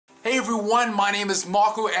Hey everyone, my name is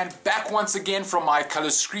Marco and back once again from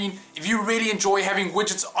mycolorscreen. If you really enjoy having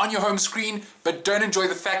widgets on your home screen but don't enjoy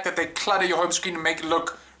the fact that they clutter your home screen and make it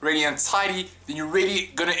look really untidy, then you're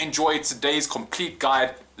really going to enjoy today's complete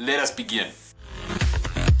guide. Let us begin.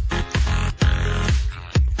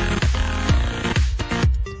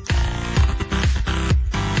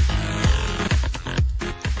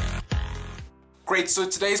 Great, so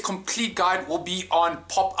today's complete guide will be on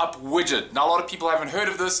Popup Widget. Now a lot of people haven't heard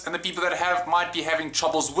of this and the people that have might be having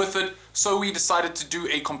troubles with it, so we decided to do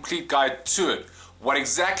a complete guide to it. What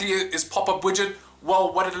exactly is Popup Widget?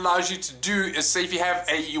 Well, what it allows you to do is, say if you have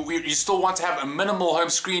you still want to have a minimal home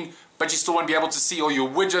screen but you still want to be able to see all your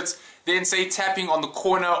widgets, then say tapping on the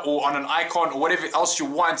corner or on an icon or whatever else you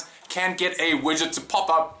want can get a widget to pop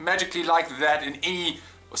up magically like that in any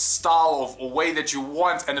style or way that you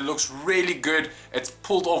want, and it looks really good. It's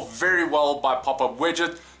pulled off very well by Popup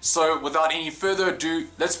Widget. So without any further ado,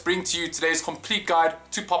 let's bring to you today's complete guide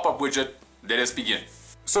to Popup Widget. Let us begin.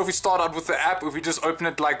 So if we start out with the app, if we just open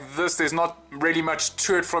it like this, there's not really much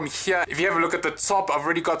to it from here. If you have a look at the top, I've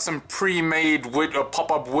already got some pre-made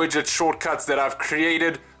Popup Widget shortcuts that I've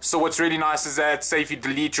created. So what's really nice is that, say if you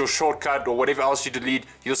delete your shortcut or whatever else you delete,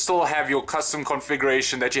 you'll still have your custom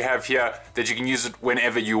configuration that you have here that you can use it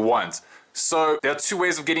whenever you want. So there are two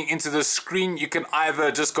ways of getting into the screen. You can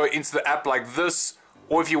either just go into the app like this,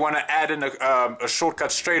 or if you want to add in a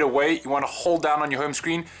shortcut straight away, you want to hold down on your home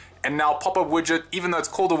screen. And now Popup Widget, even though it's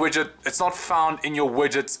called a widget, it's not found in your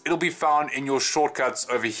widgets, it'll be found in your shortcuts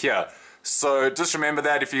over here. So just remember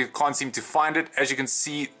that if you can't seem to find it, as you can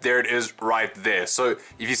see, there it is right there. So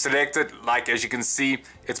if you select it, like as you can see,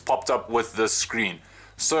 it's popped up with the screen.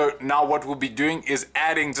 So now what we'll be doing is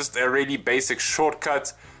adding just a really basic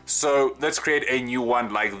shortcut. So let's create a new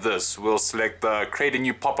one like this. We'll select the create a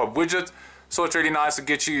new Popup Widget. So it's really nice to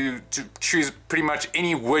get you to choose pretty much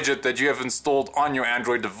any widget that you have installed on your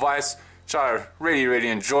Android device, which I really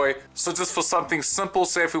enjoy. So just for something simple,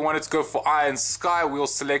 say if we wanted to go for eye and sky, we'll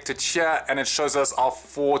select it here and it shows us our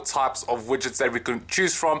 4 types of widgets that we can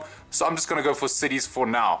choose from. So I'm just going to go for cities for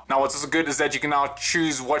now. Now what's also good is that you can now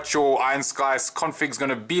choose what your eye and sky config is going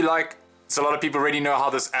to be like. So a lot of people already know how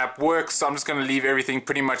this app works, so I'm just going to leave everything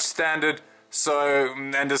pretty much standard. So,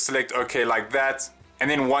 and just select OK like that. And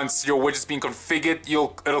then once your widget's been configured,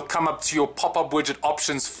 it'll come up to your Popup Widget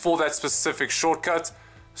options for that specific shortcut.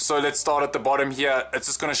 So let's start at the bottom here. It's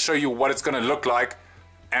just going to show you what it's going to look like.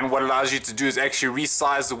 And what it allows you to do is actually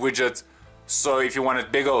resize the widget. So if you want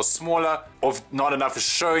it bigger or smaller, or if not enough is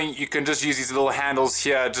showing, you can just use these little handles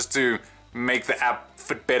here just to make the app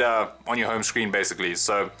fit better on your home screen basically.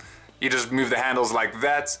 So you just move the handles like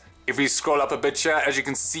that. If we scroll up a bit here, as you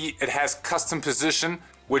can see, it has custom position,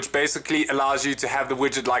 which basically allows you to have the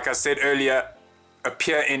widget, like I said earlier,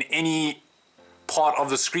 appear in any part of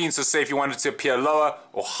the screen. So say if you wanted to appear lower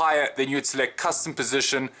or higher, then you would select custom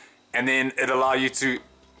position and then it allow you to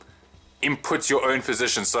input your own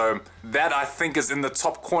position. So that I think is in the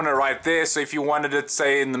top corner right there. So if you wanted it,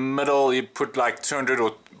 say in the middle, you put like 200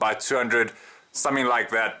 or by 200, something like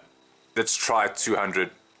that. Let's try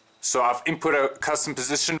 200. So I've input a custom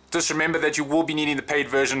position. Just remember that you will be needing the paid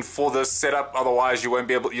version for this setup, otherwise you won't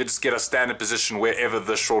be able, you just get a standard position wherever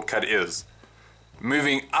the shortcut is.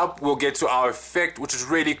 Moving up, we'll get to our effect, which is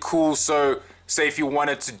really cool. So say if you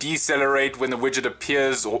wanted to decelerate when the widget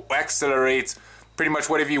appears or accelerate, pretty much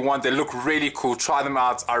whatever you want, they look really cool. Try them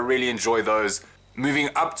out, I really enjoy those. Moving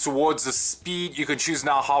up towards the speed, you can choose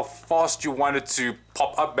now how fast you want it to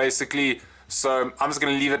pop up basically. So I'm just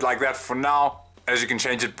gonna leave it like that for now, as you can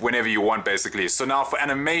change it whenever you want basically. So now for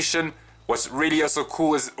animation, what's really also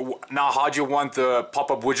cool is now how do you want the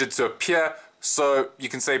Popup Widget to appear. So you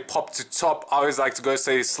can say pop to top. I always like to go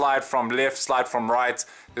say slide from left, slide from right.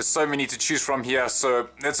 There's so many to choose from here, so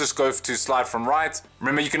let's just go to slide from right.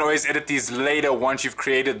 Remember, you can always edit these later once you've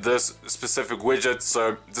created this specific widget,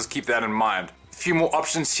 so just keep that in mind. Few more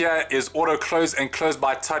options here is auto close and close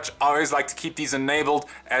by touch. I always like to keep these enabled,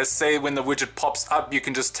 as say when the widget pops up you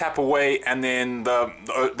can just tap away and then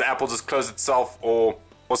the app will just close itself, or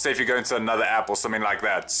say if you go into another app or something like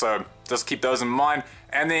that. So just keep those in mind.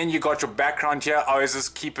 And then you got your background here. I always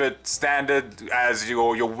just keep it standard, as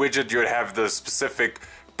your widget you would have the specific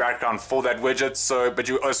background for that widget. So but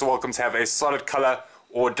you're also welcome to have a solid color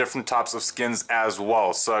or different types of skins as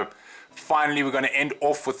well. So finally we're going to end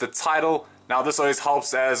off with the title. Now this always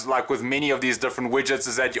helps, as like with many of these different widgets,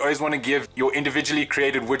 is that you always want to give your individually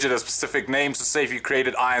created widget a specific name. So say if you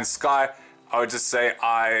created eye and sky, I would just say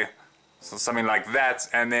eye, so something like that,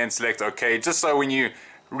 and then select OK, just so when you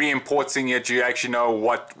re-importing it you actually know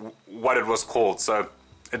what it was called. So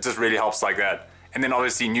it just really helps like that. and then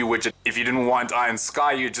obviously new widget. If you didn't want eye and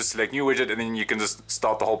sky, you just select new widget, and then you can just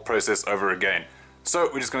start the whole process over again. So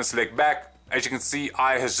we're just going to select back. As you can see,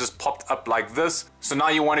 eye has just popped up like this. So now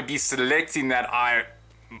you want to be selecting that eye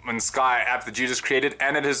and sky app that you just created,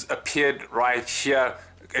 and it has appeared right here.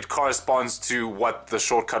 It corresponds to what the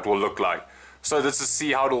shortcut will look like. So let's just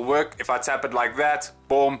see how it'll work. If I tap it like that,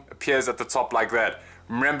 boom, appears at the top like that.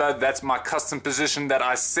 Remember, that's my custom position that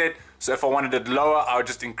I set. So if I wanted it lower, I would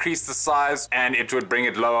just increase the size and it would bring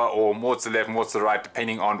it lower or more to the left, more to the right,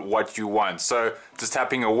 depending on what you want. So just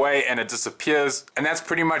tapping away and it disappears. And that's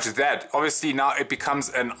pretty much that. Obviously now it becomes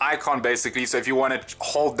an icon basically. So if you want to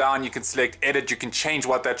hold down, you can select edit. You can change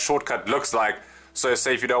what that shortcut looks like. So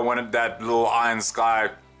say if you don't want that little eye and sky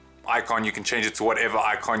icon, you can change it to whatever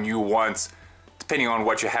icon you want, depending on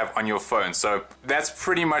what you have on your phone. So that's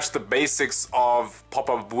pretty much the basics of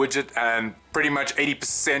Popup Widget, and pretty much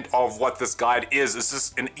 80% of what this guide is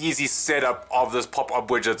just an easy setup of this Popup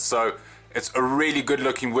Widget. So it's a really good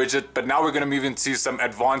looking widget, but now we're going to move into some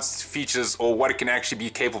advanced features or what it can actually be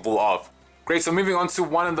capable of. Great, so moving on to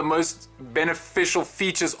one of the most beneficial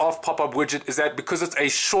features of Popup Widget is that because it's a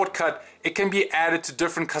shortcut, it can be added to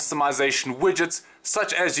different customization widgets,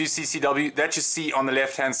 such as UCCW that you see on the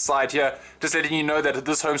left hand side here. Just letting you know that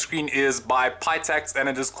this home screen is by Pytax and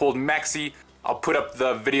it is called Maxi. I'll put up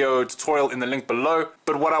the video tutorial in the link below.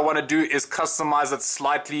 But what I want to do is customize it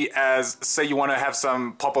slightly, as say you want to have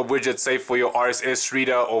some Popup widgets, say for your RSS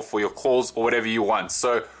reader or for your calls or whatever you want.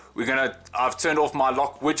 So I've turned off my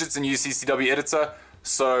lock widgets in UCCW editor,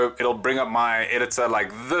 so it'll bring up my editor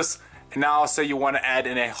like this. And now say you want to add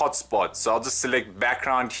in a hotspot, so I'll just select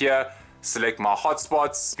background here, select my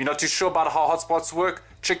hotspots. If you're not too sure about how hotspots work,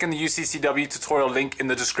 check in the UCCW tutorial link in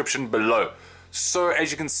the description below. So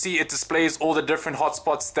as you can see, it displays all the different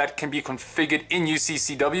hotspots that can be configured in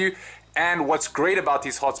UCCW. And what's great about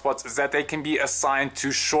these hotspots is that they can be assigned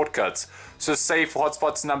to shortcuts. So say for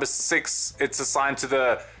hotspots number 6, it's assigned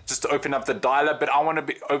to just to open up the dialer, but I want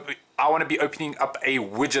to be opening up a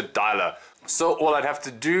widget dialer. So all I'd have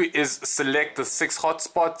to do is select the 6th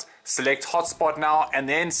hotspot, select hotspot now, and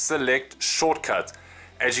then select shortcut.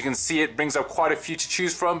 As you can see, it brings up quite a few to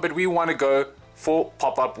choose from, but we want to go for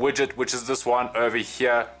Popup Widget, which is this one over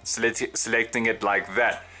here, selecting it like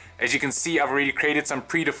that. As you can see, I've already created some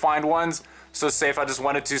predefined ones. So say if I just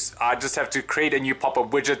wanted to, I just have to create a new Popup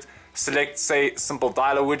Widget, select say simple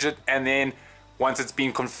dialer widget, and then once it's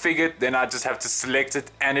been configured, then I just have to select it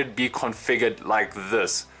and it'd be configured like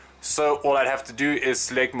this. So all I'd have to do is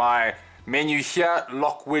select my menu here,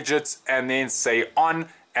 lock widgets, and then say on,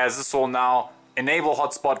 as this will now enable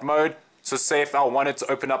hotspot mode. So say if I wanted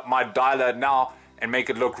to open up my dialer now and make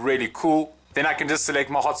it look really cool, then I can just select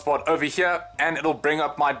my hotspot over here and it'll bring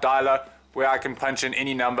up my dialer where I can punch in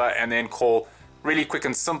any number and then call really quick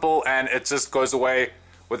and simple, and it just goes away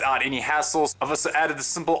without any hassles. I've also added the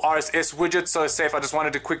simple RSS widget, so say if I just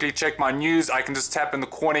wanted to quickly check my news, I can just tap in the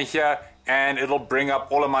corner here and it'll bring up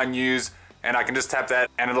all of my news, and I can just tap that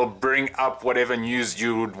and it'll bring up whatever news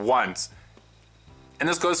you would want. And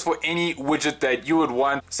this goes for any widget that you would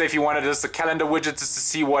want. Say if you wanted just a calendar widget just to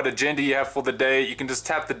see what agenda you have for the day, you can just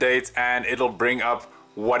tap the date and it'll bring up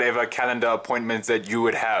whatever calendar appointments that you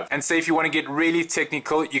would have. And say if you want to get really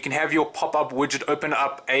technical, you can have your Popup Widget open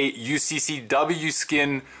up a UCCW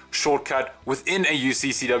skin shortcut within a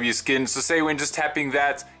UCCW skin. So say when just tapping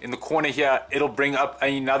that in the corner here, it'll bring up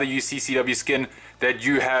another UCCW skin that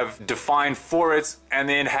you have defined for it, and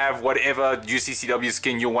then have whatever UCCW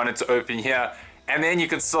skin you wanted to open here. And then you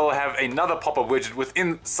can still have another Popup Widget within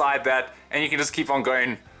inside that, and you can just keep on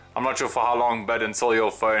going. I'm not sure for how long, but until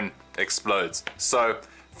your phone explodes. So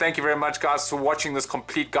thank you very much guys for watching this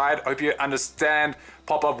complete guide. I hope you understand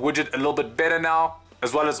Popup Widget a little bit better now,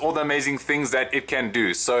 as well as all the amazing things that it can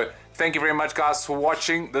do. So thank you very much guys for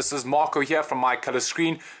watching. This is Marco here from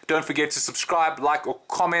mycolorscreen. Don't forget to subscribe, like, or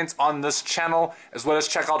comment on this channel, as well as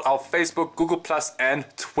check out our Facebook, Google+, and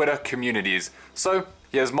Twitter communities. So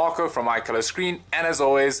here's Marco from mycolorscreen, and as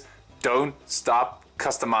always, don't stop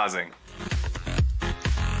customizing.